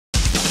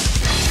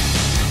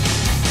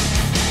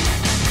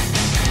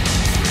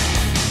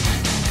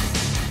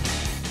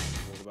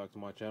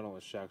channel.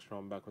 It's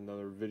Shaxitron back with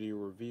another video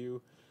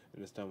review,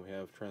 and this time we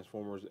have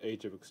Transformers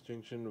Age of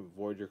Extinction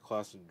Voyager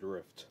class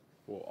drift.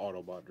 Well,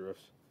 Autobot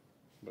drift,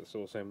 but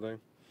still the same thing.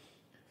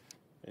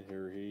 And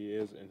here he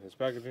is in his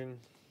packaging.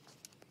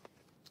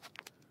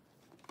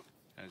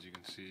 As you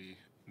can see,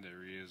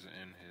 there he is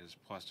in his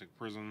plastic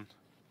prison.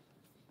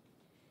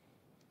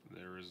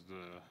 There is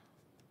the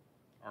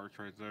art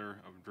right there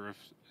of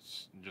drift.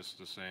 It's just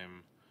the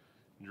same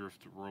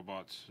drift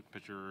robot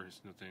picture.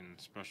 It's nothing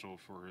special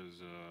for his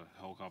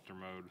helicopter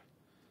mode.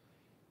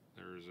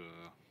 There's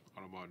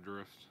Autobot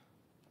drift.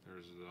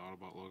 There's the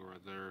Autobot logo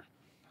right there.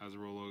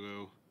 Hasbro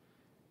logo.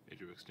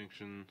 Age of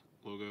Extinction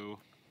logo.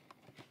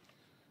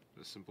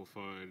 The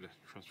simplified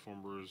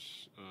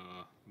Transformers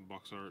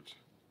box art,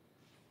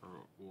 or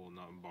well,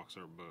 not box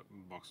art,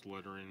 but box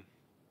lettering,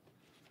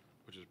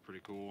 which is pretty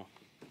cool.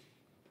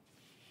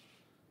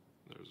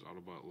 There's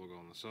Autobot logo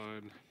on the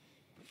side.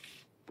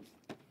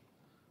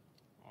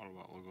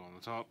 Autobot logo on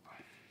the top.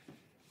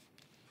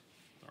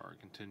 The art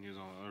continues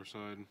on the other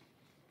side.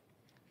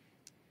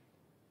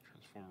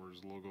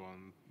 Transformers logo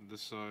on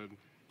this side.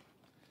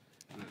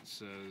 And it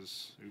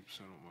says, oops,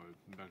 I don't want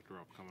my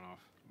backdrop coming off.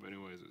 But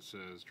anyways, it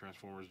says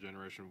Transformers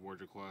Generation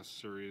Voyager Class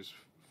Series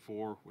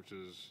 4, which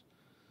is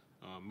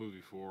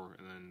movie 4,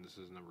 and then this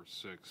is number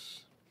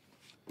 6.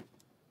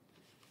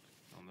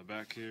 On the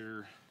back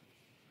here,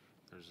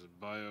 there's a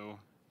bio.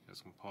 You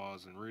guys can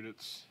pause and read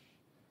it.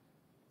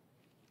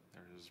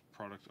 There's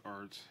product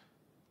art,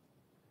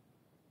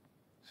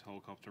 it's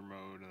helicopter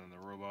mode, and then the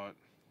robot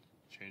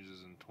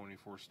changes in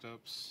 24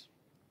 steps.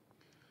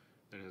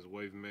 Then his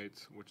wave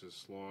mate, which is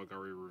Slog. I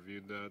already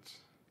reviewed that.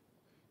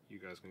 You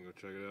guys can go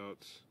check it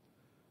out.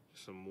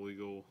 Some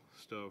legal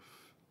stuff,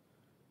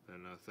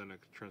 and authentic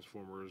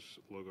Transformers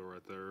logo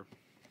right there.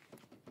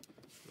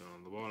 Then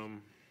on the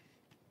bottom,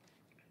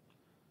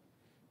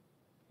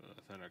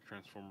 authentic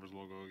Transformers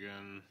logo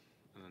again,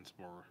 and then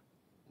some more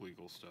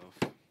legal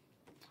stuff.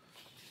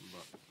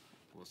 But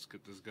let's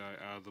get this guy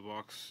out of the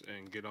box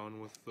and get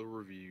on with the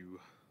review.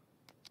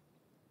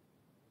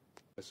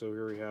 So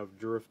here we have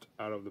Drift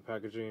out of the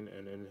packaging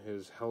and in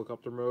his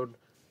helicopter mode.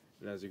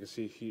 And as you can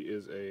see, he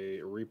is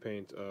a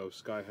repaint of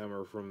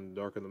Skyhammer from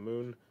Dark of the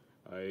Moon.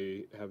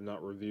 I have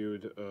not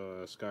reviewed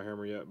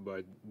Skyhammer yet, but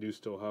I do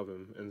still have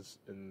him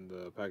in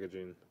the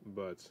packaging.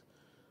 But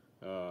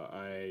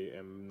I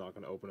am not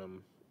going to open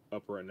him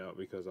up right now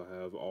because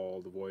I have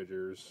all the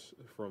Voyagers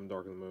from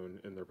Dark of the Moon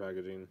in their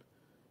packaging.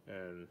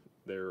 And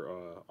they're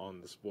on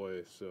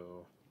display,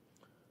 so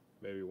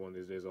maybe one of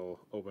these days I'll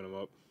open them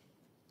up.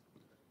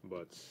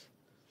 But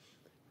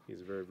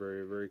he's very,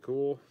 very, very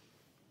cool.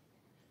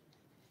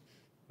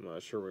 I'm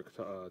not sure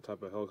what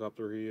type of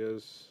helicopter he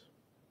is,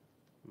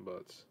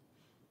 but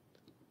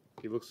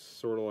he looks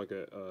sort of like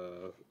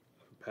a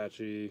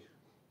Apache,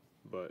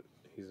 but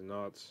he's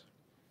not.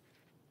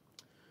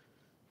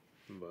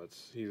 But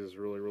he's this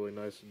really, really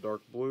nice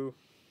dark blue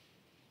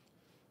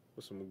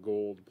with some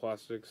gold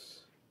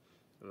plastics.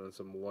 And then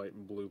some light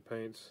blue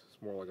paint. It's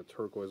more like a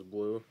turquoise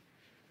blue.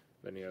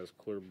 Then he has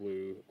clear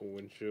blue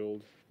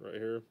windshield right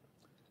here.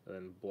 And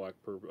then black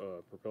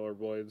propeller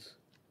blades.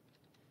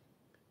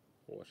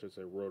 Well, I should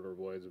say rotor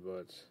blades,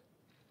 but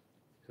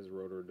his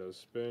rotor does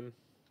spin.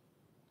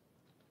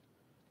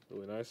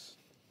 Really nice.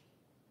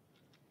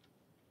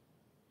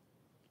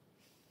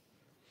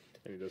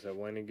 And he does have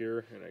landing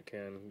gear, and it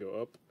can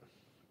go up,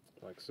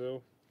 like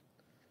so.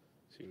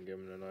 So you can give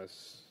him a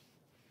nice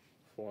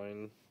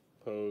flying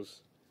pose.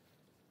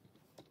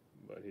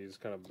 But he's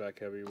kind of back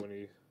heavy when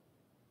he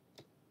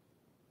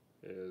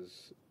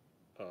is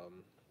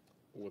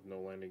with no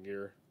landing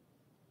gear.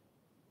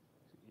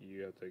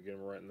 You have to get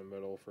him right in the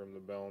middle for him to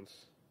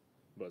balance.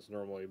 But it's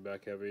normally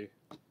back heavy,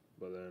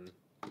 but then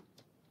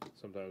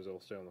sometimes it'll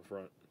stay on the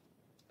front.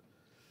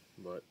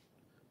 But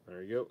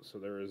there you go. So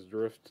there is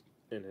Drift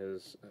in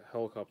his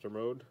helicopter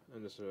mode.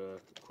 And just a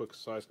quick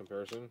size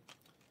comparison.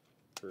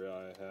 Here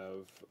I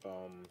have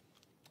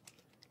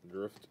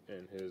Drift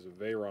in his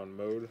Veyron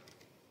mode.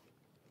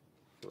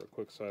 For a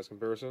quick size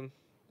comparison.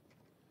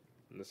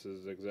 And this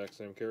is the exact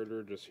same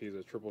character, just he's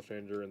a triple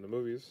changer in the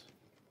movies.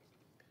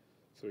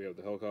 So we have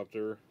the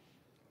helicopter,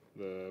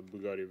 the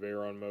Bugatti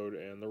Veyron mode,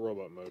 and the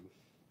robot mode,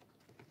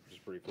 which is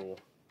pretty cool.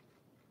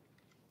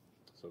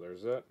 So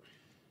there's that.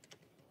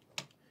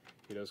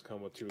 He does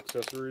come with 2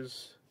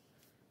 accessories.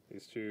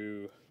 These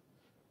 2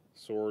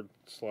 sword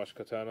slash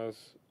katanas,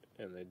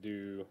 and they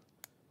do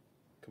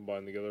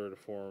combine together to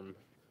form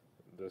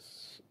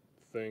this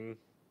thing.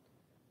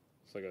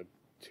 It's like a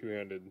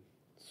 2-handed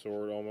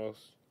sword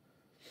almost,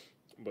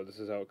 but this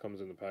is how it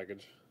comes in the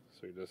package.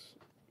 So you just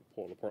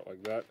pull it apart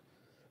like that.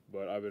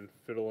 But I've been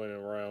fiddling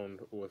around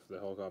with the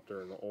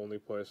helicopter, and the only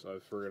place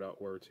I've figured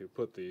out where to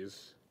put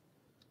these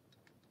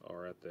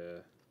are at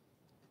the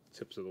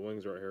tips of the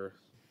wings right here.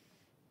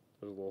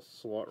 There's a little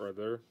slot right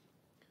there,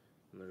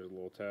 and there's a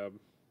little tab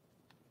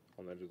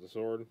on the edge of the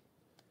sword.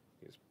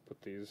 You just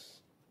put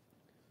these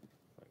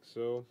like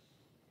so.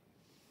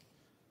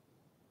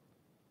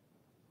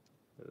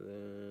 And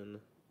then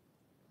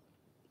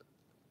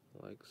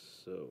like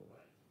so.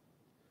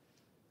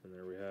 And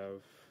there we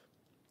have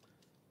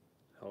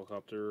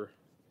helicopter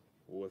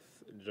with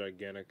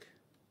gigantic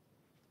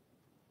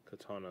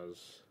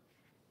katanas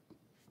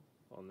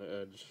on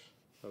the edge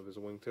of his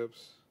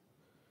wingtips.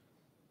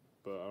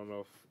 But I don't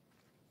know if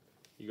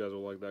you guys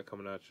will like that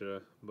coming at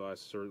you, but I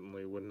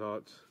certainly would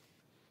not.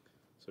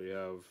 So you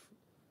have,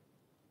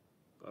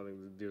 I think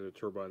these are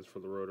turbines for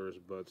the rotors,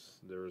 but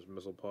there's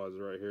missile pods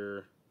right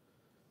here,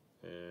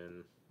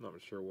 and I'm not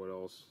sure what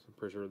else. I'm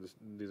pretty sure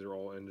these are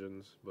all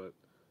engines, but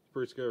it's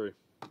pretty scary.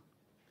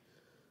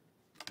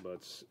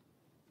 But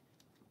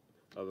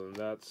other than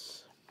that,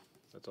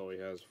 that's all he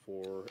has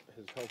for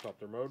his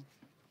helicopter mode.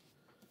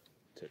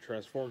 To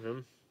transform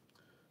him,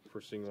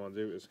 first thing you want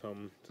to do is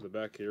come to the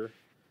back here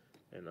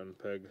and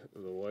unpeg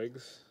the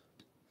legs,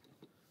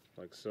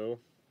 like so,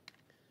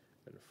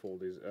 and fold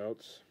these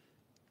out.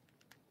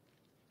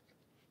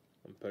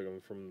 Unpeg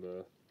them from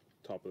the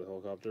top of the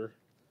helicopter.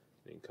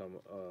 Then you come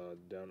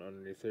down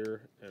underneath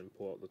here and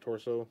pull out the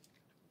torso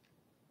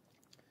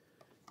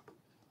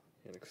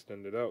and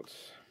extend it out,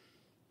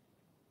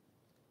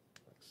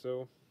 like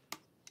so.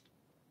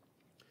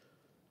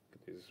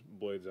 Get these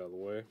blades out of the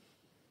way.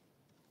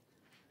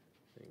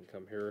 You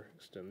can come here,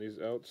 extend these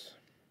out,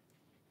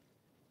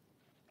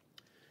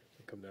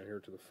 and come down here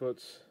to the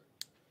foot,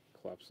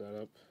 collapse that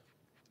up,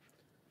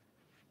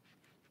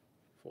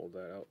 fold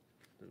that out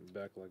and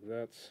back like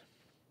that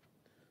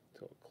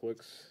until it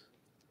clicks.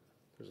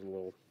 There's a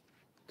little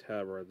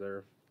tab right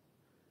there,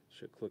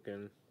 should click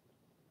in.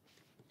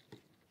 If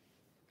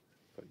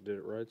I did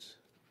it right,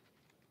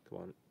 come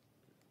on,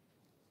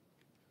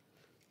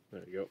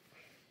 there you go,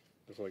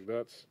 just like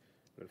that.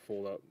 And then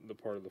fold out the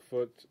part of the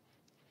foot,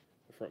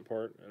 the front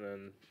part, and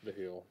then the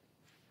heel.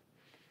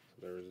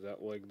 So there's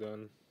that leg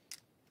done.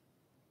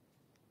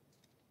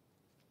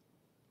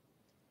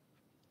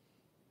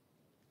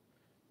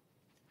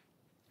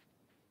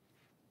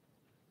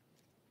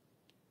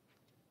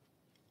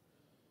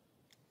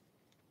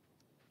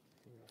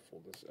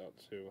 Fold this out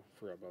too,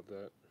 forgot about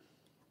that.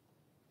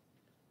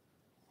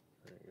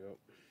 There you go.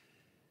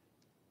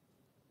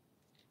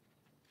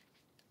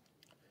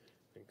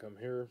 Then come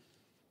here,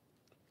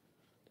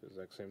 do the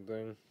exact same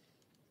thing.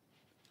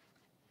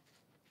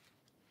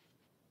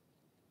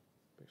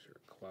 Make sure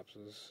it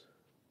collapses,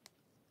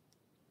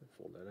 and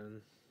fold that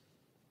in,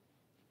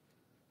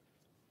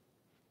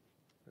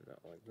 and not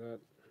like that.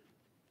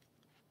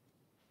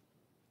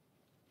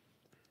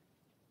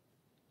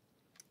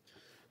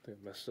 I think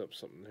I messed up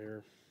something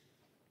here.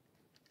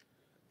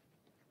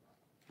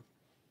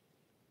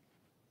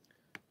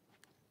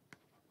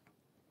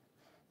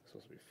 It's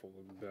supposed to be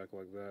folded back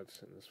like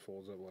that, and this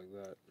folds up like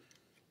that.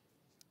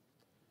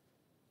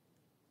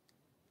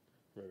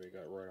 Maybe I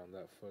got right on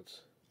that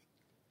foot.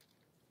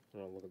 I'm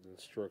gonna look at the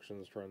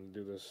instructions, trying to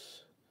do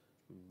this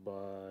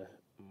by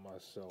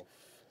myself.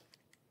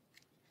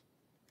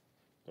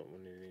 Don't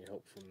need any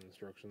help from the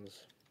instructions.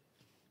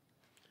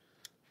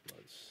 But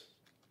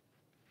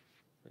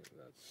I think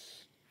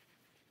that's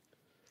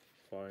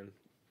fine.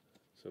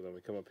 So then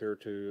we come up here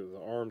to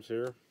the arms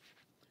here,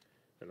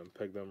 and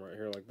unpeg them right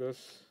here like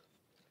this,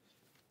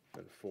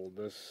 and fold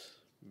this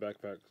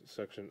backpack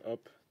section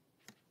up.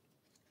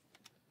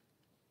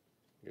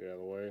 Get it out of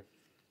the way.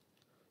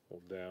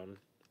 Hold down.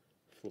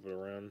 Flip it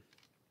around.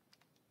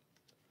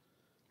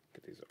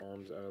 Get these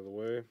arms out of the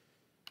way.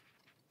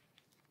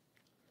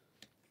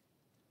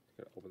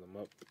 Gotta open them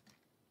up.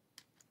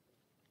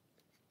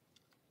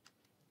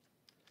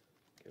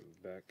 Get them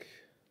back.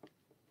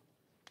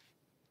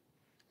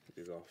 Get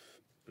these off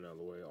and out of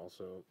the way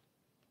also.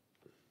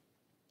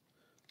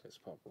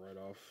 Just pop right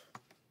off.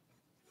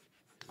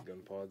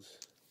 Gun pods.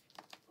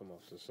 Put them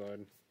off to the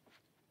side.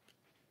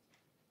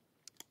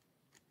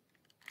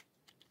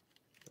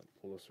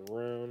 Pull this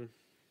around.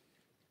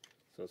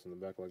 So it's in the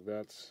back like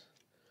that.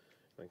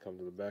 Then come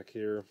to the back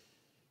here.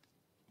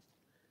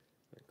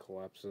 And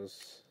collapse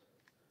this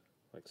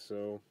like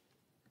so.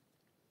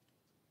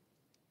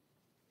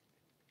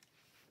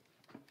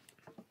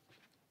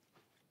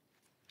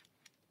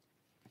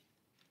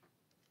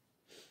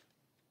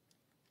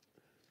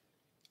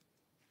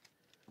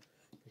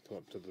 Come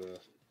up to the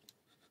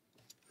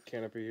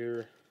canopy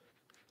here.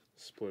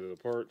 Split it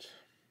apart.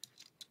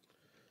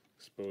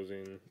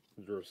 Exposing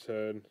Drift's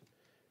head.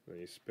 Then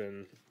you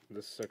spin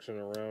this section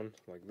around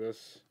like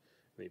this,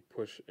 and you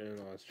push in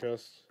on his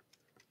chest,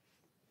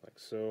 like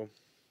so.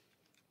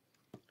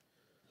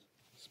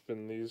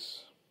 Spin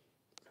these.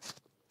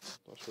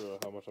 Not sure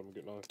how much I'm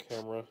getting on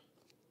camera.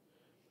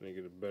 I need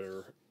to get a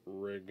better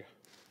rig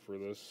for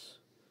this,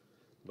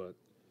 but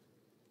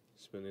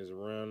spin these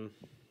around.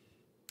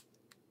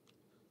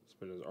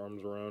 Spin his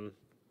arms around. You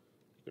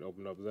can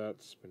open up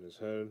that, spin his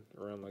head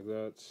around like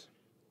that.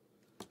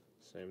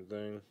 Same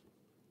thing.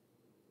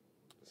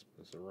 Spin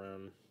this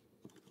around.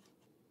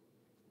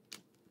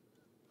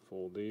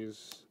 Fold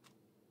these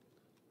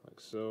like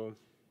so.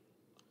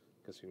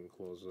 Guess you can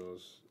close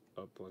those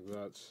up like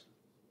that.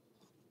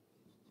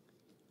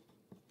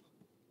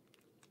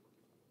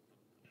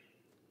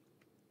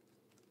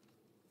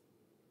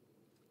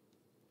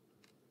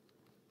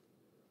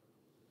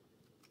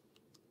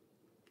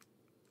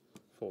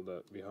 Fold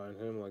that behind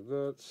him like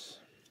that.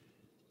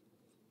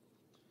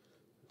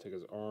 take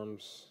his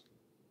arms,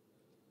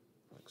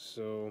 like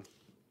so,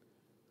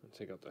 and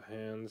take out the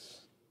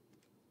hands,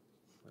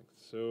 like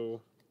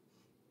so,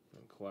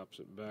 and collapse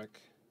it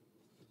back.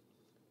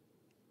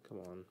 Come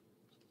on.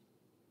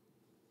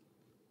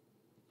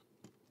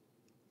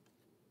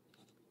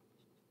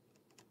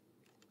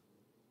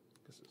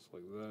 Guess it's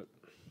like that.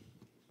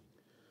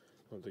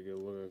 I'll take a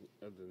look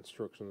at the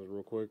instructions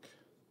real quick.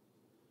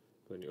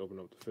 Then you open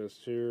up the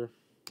fist here,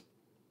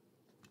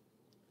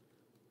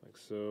 like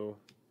so.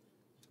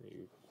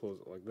 You close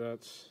it like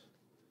that.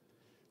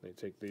 Then you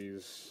take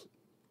these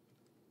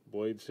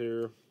blades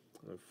here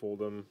and fold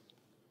them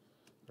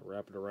and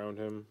wrap it around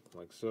him,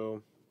 like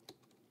so,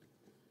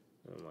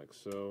 and like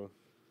so.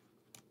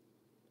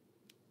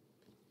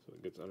 So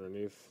it gets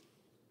underneath,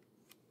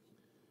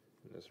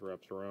 and this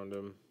wraps around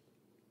him.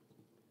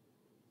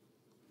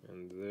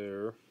 And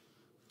there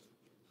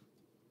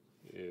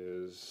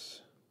is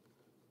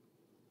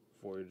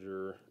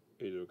Voyager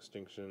Age of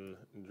Extinction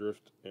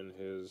Drift in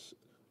his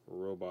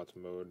robot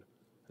mode.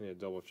 I need to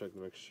double check to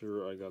make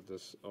sure I got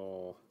this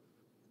all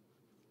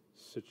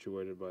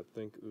situated, but I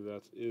think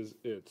that is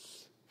it.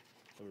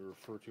 Let me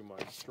refer to my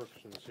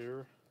instructions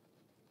here.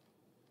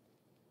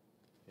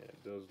 Yeah,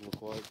 it does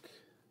look like,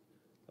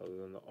 other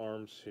than the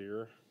arms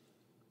here,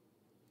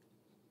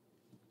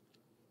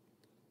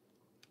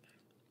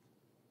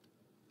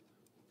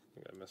 I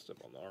think I messed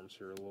up on the arms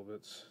here a little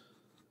bit.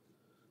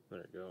 There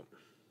you go.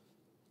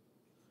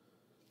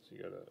 So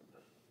you gotta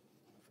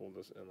fold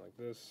this in like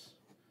this,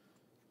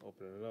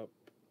 open it up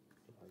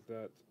like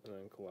that, and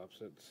then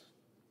collapse it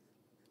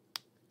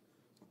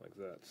like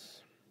that.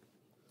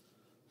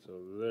 So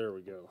there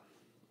we go.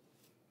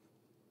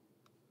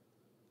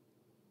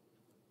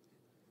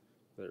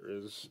 There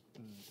is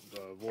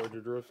the Voyager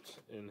Drift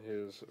in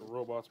his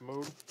robots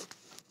mode.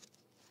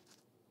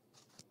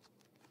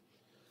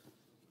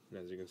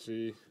 And as you can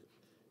see,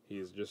 he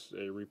is just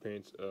a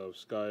repaint of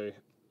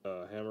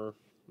Skyhammer,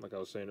 like I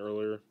was saying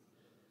earlier.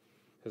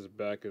 His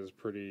back is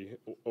pretty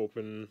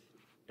open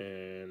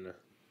and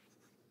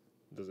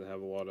doesn't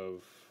have a lot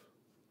of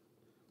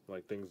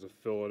like things to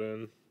fill it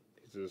in.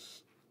 He's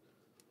just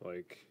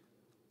like,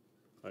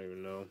 I don't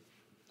even know.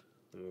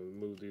 I'm gonna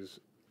move these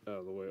out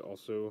of the way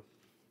also.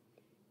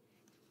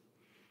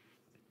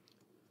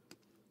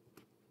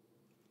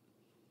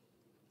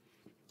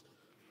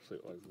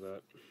 Sleep like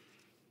that.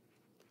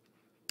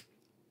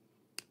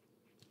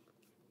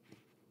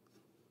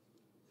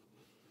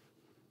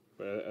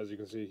 But as you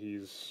can see,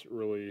 he's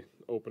really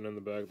open in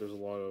the back. There's a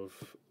lot of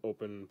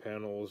open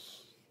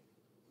panels.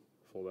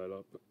 Fold that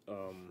up.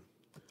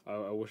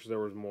 I wish there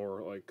was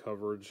more like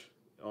coverage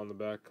on the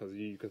back, because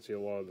you can see a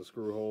lot of the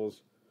screw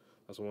holes.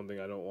 That's one thing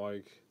I don't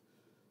like.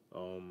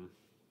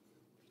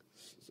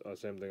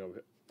 Same thing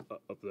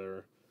up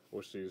there. I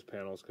wish these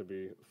panels could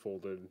be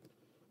folded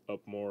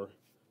up more.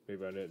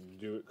 Maybe I didn't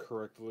do it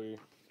correctly,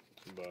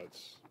 but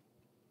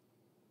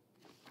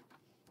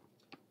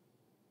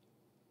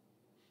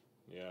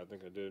yeah, I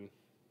think I did.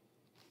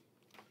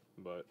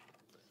 But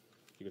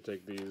you can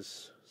take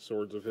these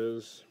swords of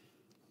his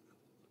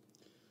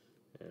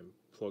and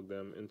plug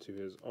them into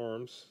his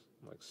arms,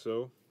 like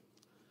so.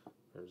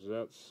 There's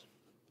that.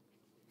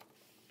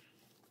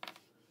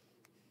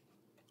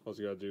 All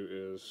you gotta do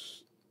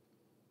is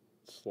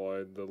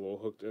slide the little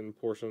hooked in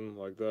portion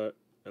like that,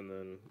 and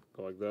then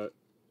go like that,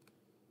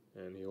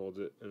 and he holds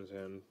it in his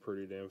hand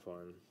pretty damn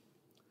fine.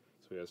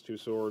 So he has two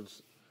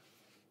swords,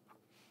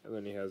 and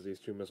then he has these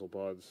two missile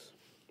pods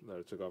that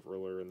I took off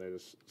earlier, and they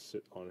just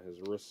sit on his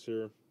wrists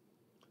here,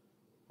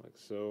 like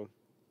so.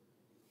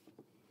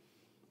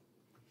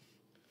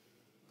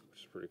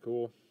 Which is pretty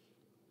cool.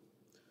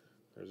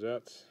 There's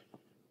that.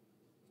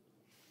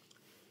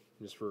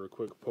 Just for a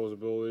quick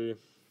posability,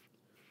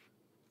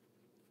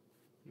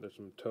 there's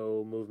some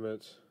toe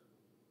movement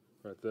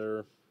right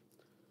there.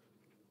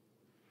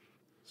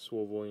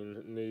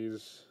 Swiveling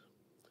knees,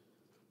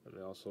 and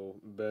they also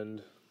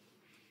bend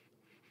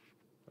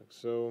like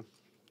so.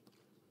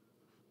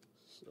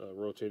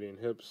 Rotating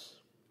hips.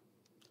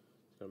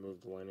 Gotta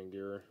move the landing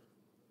gear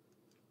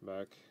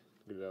back,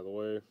 get it out of the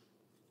way.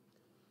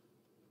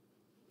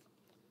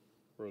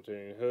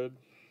 Rotating head,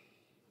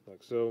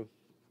 like so.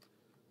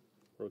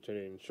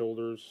 Rotating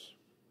shoulders.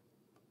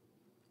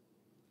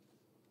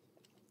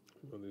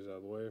 Move these out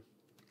of the way,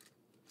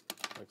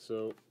 like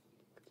so.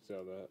 Get these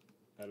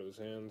out of his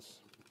hands.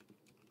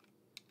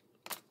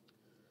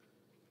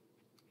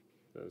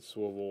 Then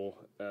swivel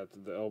at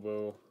the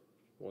elbow.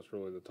 What's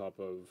really the top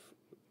of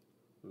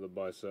the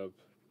bicep.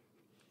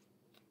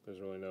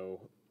 There's really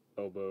no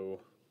elbow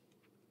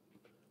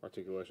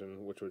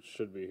articulation, which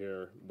should be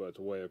here, but it's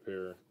way up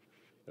here.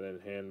 And then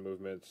hand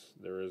movements,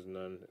 there is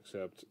none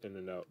except in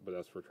and out, but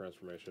that's for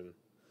transformation.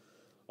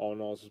 All in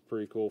all, this is a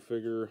pretty cool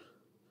figure.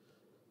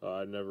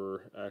 I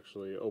never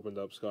actually opened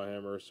up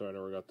Skyhammer, so I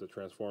never got to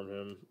transform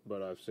him,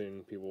 but I've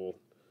seen people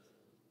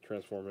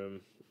transform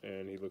him,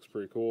 and he looks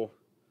pretty cool.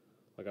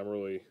 Like, I'm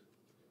really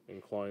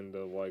inclined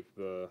to like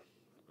the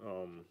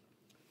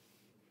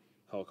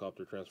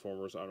helicopter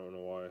transformers. I don't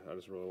know why, I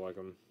just really like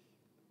them.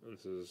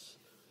 This is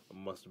a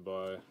must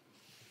buy.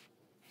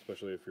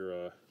 especially if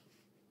you're a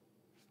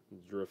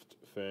drift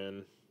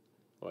fan.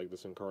 I like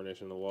this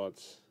incarnation a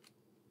lot.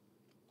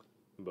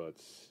 But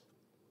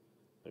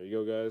there you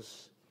go,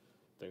 guys.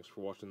 Thanks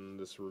for watching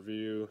this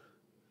review.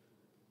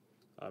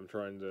 I'm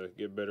trying to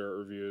get better at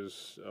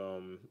reviews.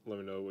 Let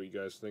me know what you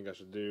guys think I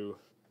should do.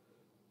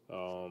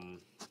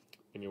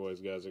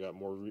 Anyways, guys, I got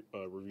more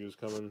reviews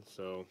coming,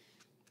 so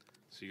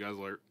see you guys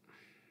later.